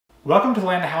Welcome to the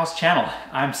Land House channel.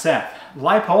 I'm Seth.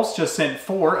 LIPULS just sent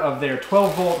 4 of their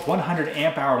 12 volt 100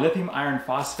 amp hour lithium iron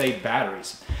phosphate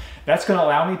batteries. That's going to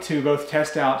allow me to both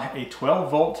test out a 12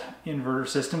 volt inverter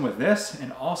system with this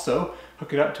and also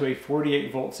hook it up to a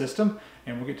 48 volt system,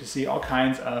 and we'll get to see all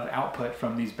kinds of output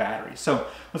from these batteries. So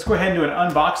let's go ahead and do an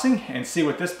unboxing and see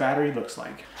what this battery looks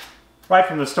like. Right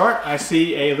from the start, I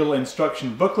see a little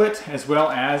instruction booklet as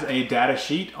well as a data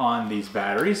sheet on these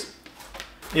batteries.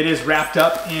 It is wrapped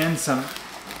up in some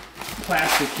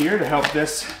plastic here to help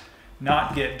this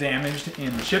not get damaged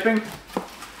in the shipping.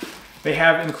 They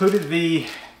have included the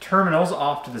terminals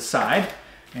off to the side,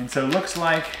 and so it looks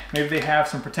like maybe they have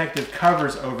some protective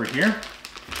covers over here.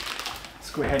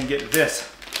 Let's go ahead and get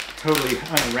this totally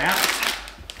unwrapped.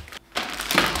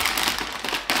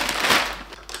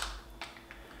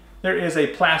 There is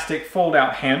a plastic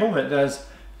fold-out handle that does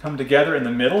come together in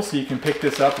the middle, so you can pick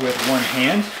this up with one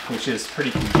hand, which is pretty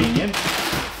convenient.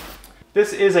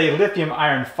 This is a lithium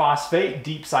iron phosphate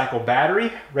deep cycle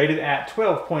battery rated at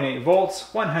 12.8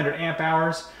 volts, 100 amp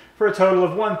hours for a total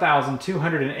of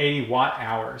 1,280 watt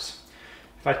hours.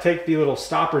 If I take the little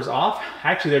stoppers off,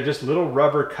 actually they're just little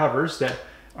rubber covers that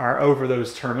are over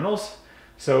those terminals.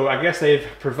 So I guess they've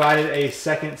provided a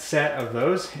second set of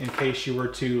those in case you were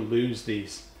to lose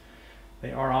these.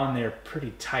 They are on there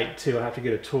pretty tight too. I'll have to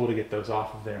get a tool to get those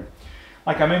off of there.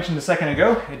 Like I mentioned a second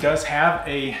ago, it does have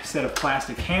a set of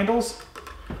plastic handles.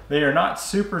 They are not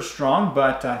super strong,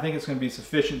 but I think it's going to be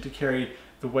sufficient to carry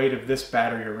the weight of this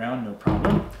battery around, no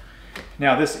problem.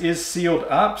 Now this is sealed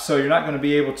up, so you're not going to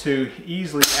be able to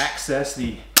easily access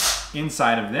the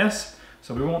inside of this.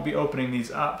 So we won't be opening these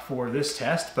up for this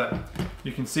test, but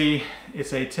you can see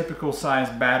it's a typical size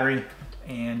battery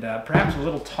and perhaps a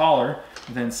little taller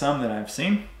than some that I've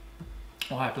seen.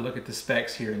 I'll have to look at the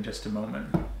specs here in just a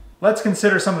moment. Let's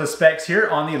consider some of the specs here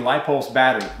on the LIPULS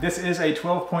battery. This is a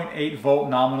 12.8 volt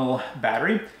nominal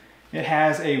battery. It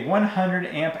has a 100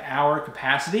 amp hour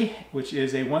capacity, which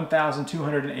is a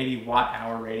 1,280 watt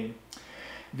hour rating.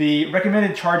 The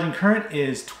recommended charging current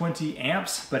is 20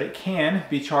 amps, but it can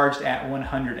be charged at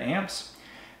 100 amps.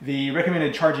 The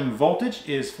recommended charging voltage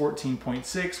is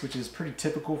 14.6, which is pretty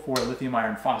typical for a lithium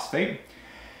iron phosphate.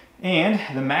 And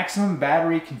the maximum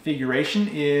battery configuration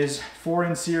is 4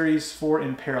 in series, 4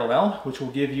 in parallel, which will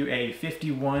give you a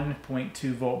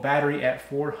 51.2 volt battery at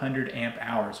 400 amp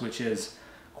hours, which is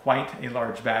quite a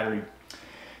large battery.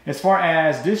 As far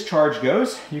as discharge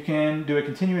goes, you can do a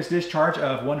continuous discharge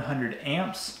of 100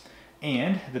 amps,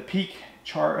 and the peak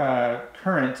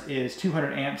current is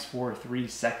 200 amps for 3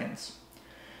 seconds.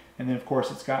 And then of course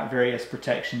it's got various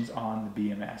protections on the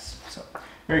BMS. So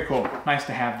very cool, nice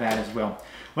to have that as well.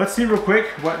 Let's see real quick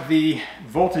what the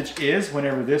voltage is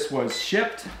whenever this was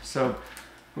shipped. So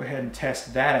go ahead and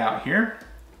test that out here.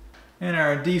 And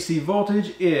our DC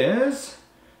voltage is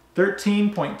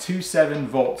 13.27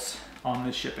 volts on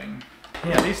the shipping.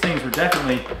 Yeah, these things were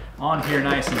definitely on here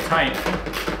nice and tight.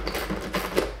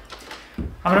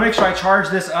 I'm gonna make sure I charge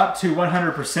this up to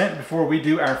 100% before we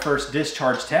do our first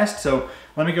discharge test. So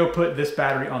let me go put this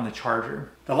battery on the charger.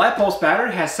 The LIPULS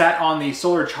battery has sat on the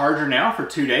solar charger now for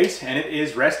 2 days, and it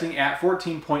is resting at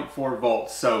 14.4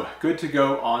 volts. So good to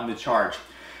go on the charge.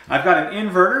 I've got an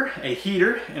inverter, a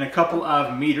heater, and a couple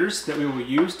of meters that we will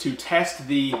use to test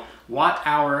the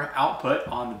watt-hour output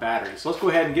on the battery. So let's go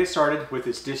ahead and get started with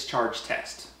this discharge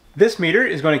test. This meter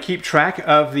is going to keep track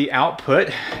of the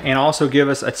output and also give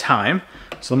us a time.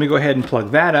 So let me go ahead and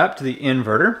plug that up to the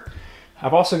inverter.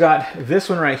 I've also got this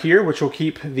one right here, which will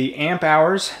keep the amp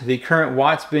hours, the current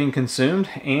watts being consumed,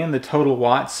 and the total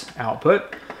watts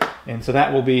output. And so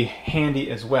that will be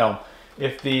handy as well.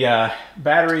 If the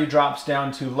battery drops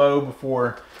down too low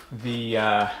before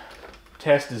the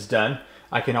test is done,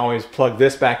 I can always plug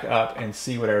this back up and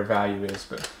see what our value is,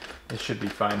 but it should be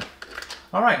fine.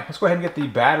 All right, let's go ahead and get the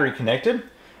battery connected.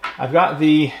 I've got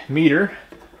the meter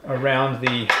around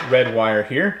the red wire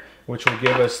here, which will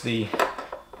give us the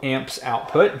amps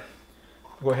output.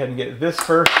 Go ahead and get this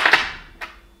first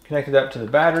connected up to the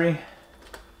battery.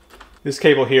 This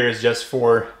cable here is just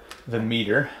for the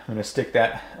meter. I'm going to stick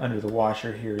that under the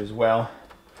washer here as well.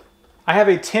 I have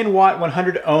a 10 watt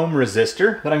 100 ohm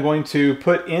resistor that I'm going to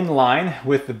put in line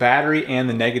with the battery and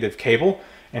the negative cable,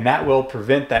 and that will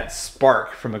prevent that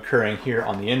spark from occurring here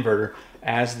on the inverter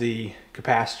as the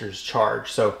capacitors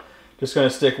charge. So just going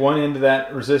to stick one end of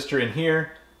that resistor in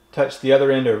here, touch the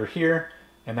other end over here,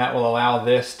 and that will allow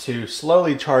this to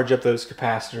slowly charge up those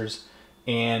capacitors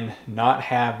and not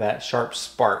have that sharp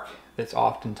spark that's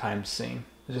oftentimes seen.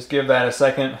 So just give that a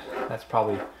second. That's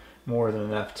probably more than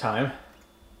enough time.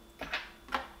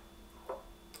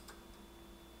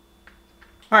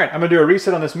 All right, I'm gonna do a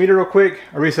reset on this meter real quick,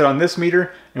 a reset on this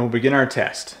meter, and we'll begin our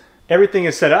test. Everything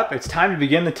is set up. It's time to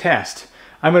begin the test.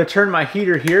 I'm gonna turn my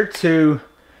heater here to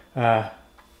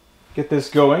get this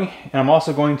going, and I'm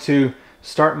also going to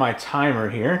start my timer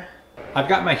here. I've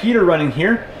got my heater running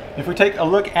here. If we take a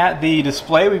look at the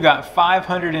display, we've got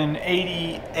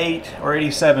 588 or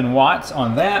 87 watts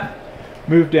on that.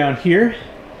 Move down here,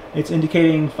 it's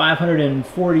indicating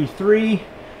 543,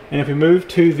 and if we move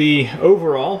to the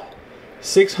overall,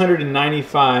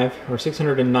 695 or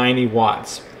 690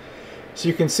 watts. So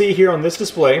you can see here on this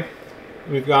display,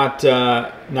 we've got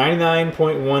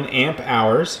 99.1 amp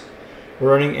hours. We're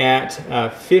running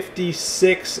at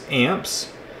 56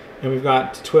 amps, and we've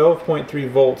got 12.3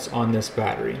 volts on this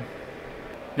battery.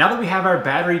 Now that we have our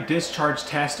battery discharge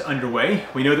test underway,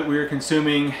 we know that we are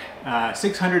consuming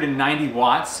 690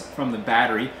 watts from the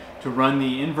battery to run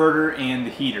the inverter and the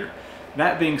heater.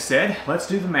 That being said, let's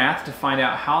do the math to find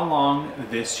out how long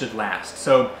this should last.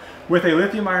 So with a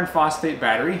lithium iron phosphate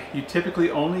battery, you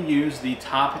typically only use the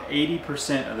top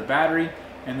 80% of the battery,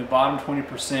 and the bottom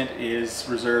 20% is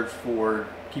reserved for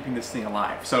keeping this thing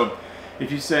alive. So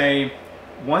if you say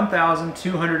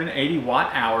 1,280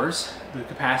 watt hours, the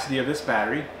capacity of this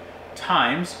battery,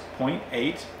 times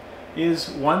 0.8 is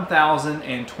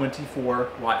 1,024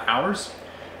 watt hours.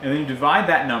 And then you divide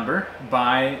that number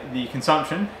by the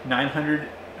consumption,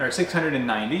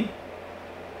 690.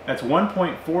 That's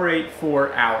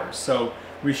 1.484 hours. So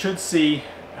we should see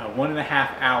 1.5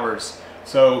 hours.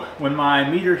 So when my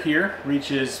meter here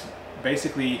reaches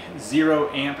basically 0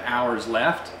 amp hours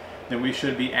left, then we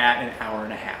should be at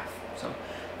 1.5 hours. So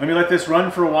let me let this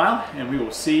run for a while, and we will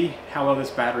see how well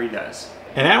this battery does.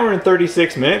 1 hour and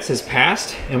 36 minutes has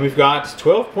passed, and we've got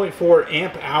 12.4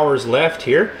 amp hours left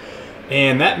here.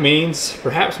 And that means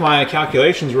perhaps my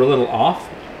calculations were a little off.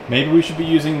 Maybe we should be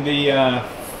using the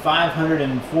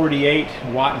 548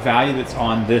 watt value that's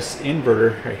on this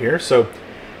inverter right here. So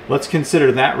let's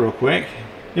consider that real quick.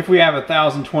 If we have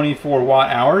 1,024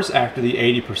 watt hours after the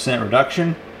 80%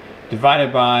 reduction,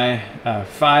 divided by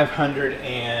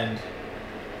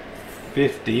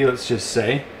 550, let's just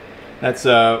say, that's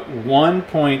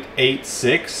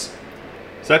 1.86. So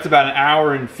that's about 1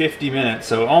 hour and 50 minutes,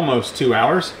 so almost 2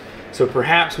 hours. So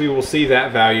perhaps we will see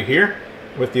that value here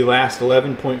with the last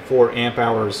 11.4 amp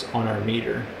hours on our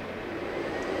meter.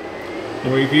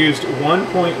 And we've used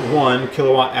 1.1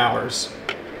 kilowatt hours.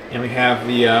 And we have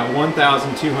the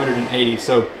 1,280.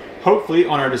 So hopefully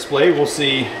on our display we'll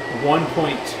see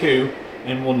 1.2,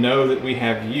 and we'll know that we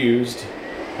have used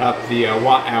up the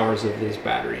watt hours of this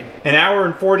battery. 1 hour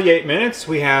and 48 minutes,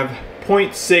 we have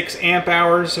 0.6 amp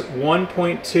hours,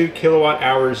 1.2 kilowatt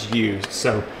hours used.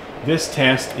 So this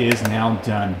test is now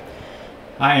done.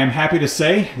 I am happy to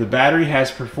say the battery has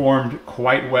performed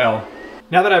quite well.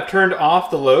 Now that I've turned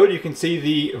off the load, you can see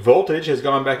the voltage has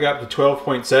gone back up to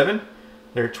 12.7.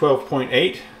 They're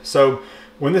 12.8. So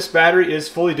when this battery is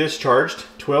fully discharged,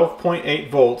 12.8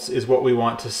 volts is what we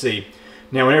want to see.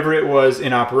 Now whenever it was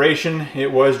in operation,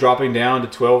 it was dropping down to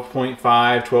 12.5,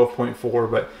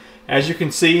 12.4, but as you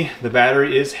can see, the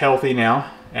battery is healthy now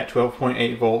at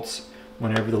 12.8 volts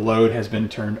whenever the load has been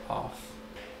turned off.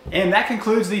 And that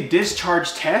concludes the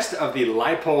discharge test of the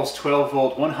LIPULS 12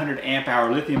 volt 100 amp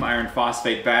hour lithium iron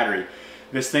phosphate battery.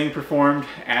 This thing performed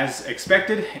as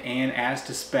expected and as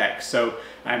to spec, so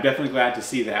I'm definitely glad to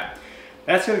see that.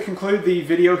 That's going to conclude the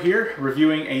video here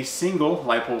reviewing a single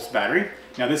LIPULS battery.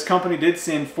 Now this company did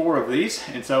send 4 of these,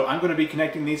 and so I'm going to be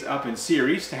connecting these up in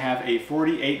series to have a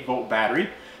 48 volt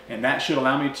battery, and that should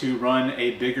allow me to run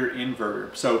a bigger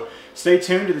inverter. So stay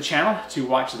tuned to the channel to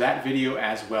watch that video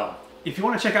as well. If you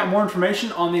want to check out more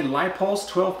information on the LIPULS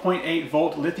 12.8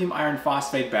 volt lithium iron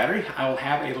phosphate battery, I will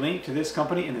have a link to this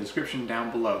company in the description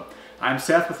down below. I'm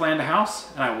Seth with Land to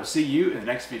House, and I will see you in the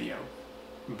next video.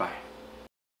 Bye.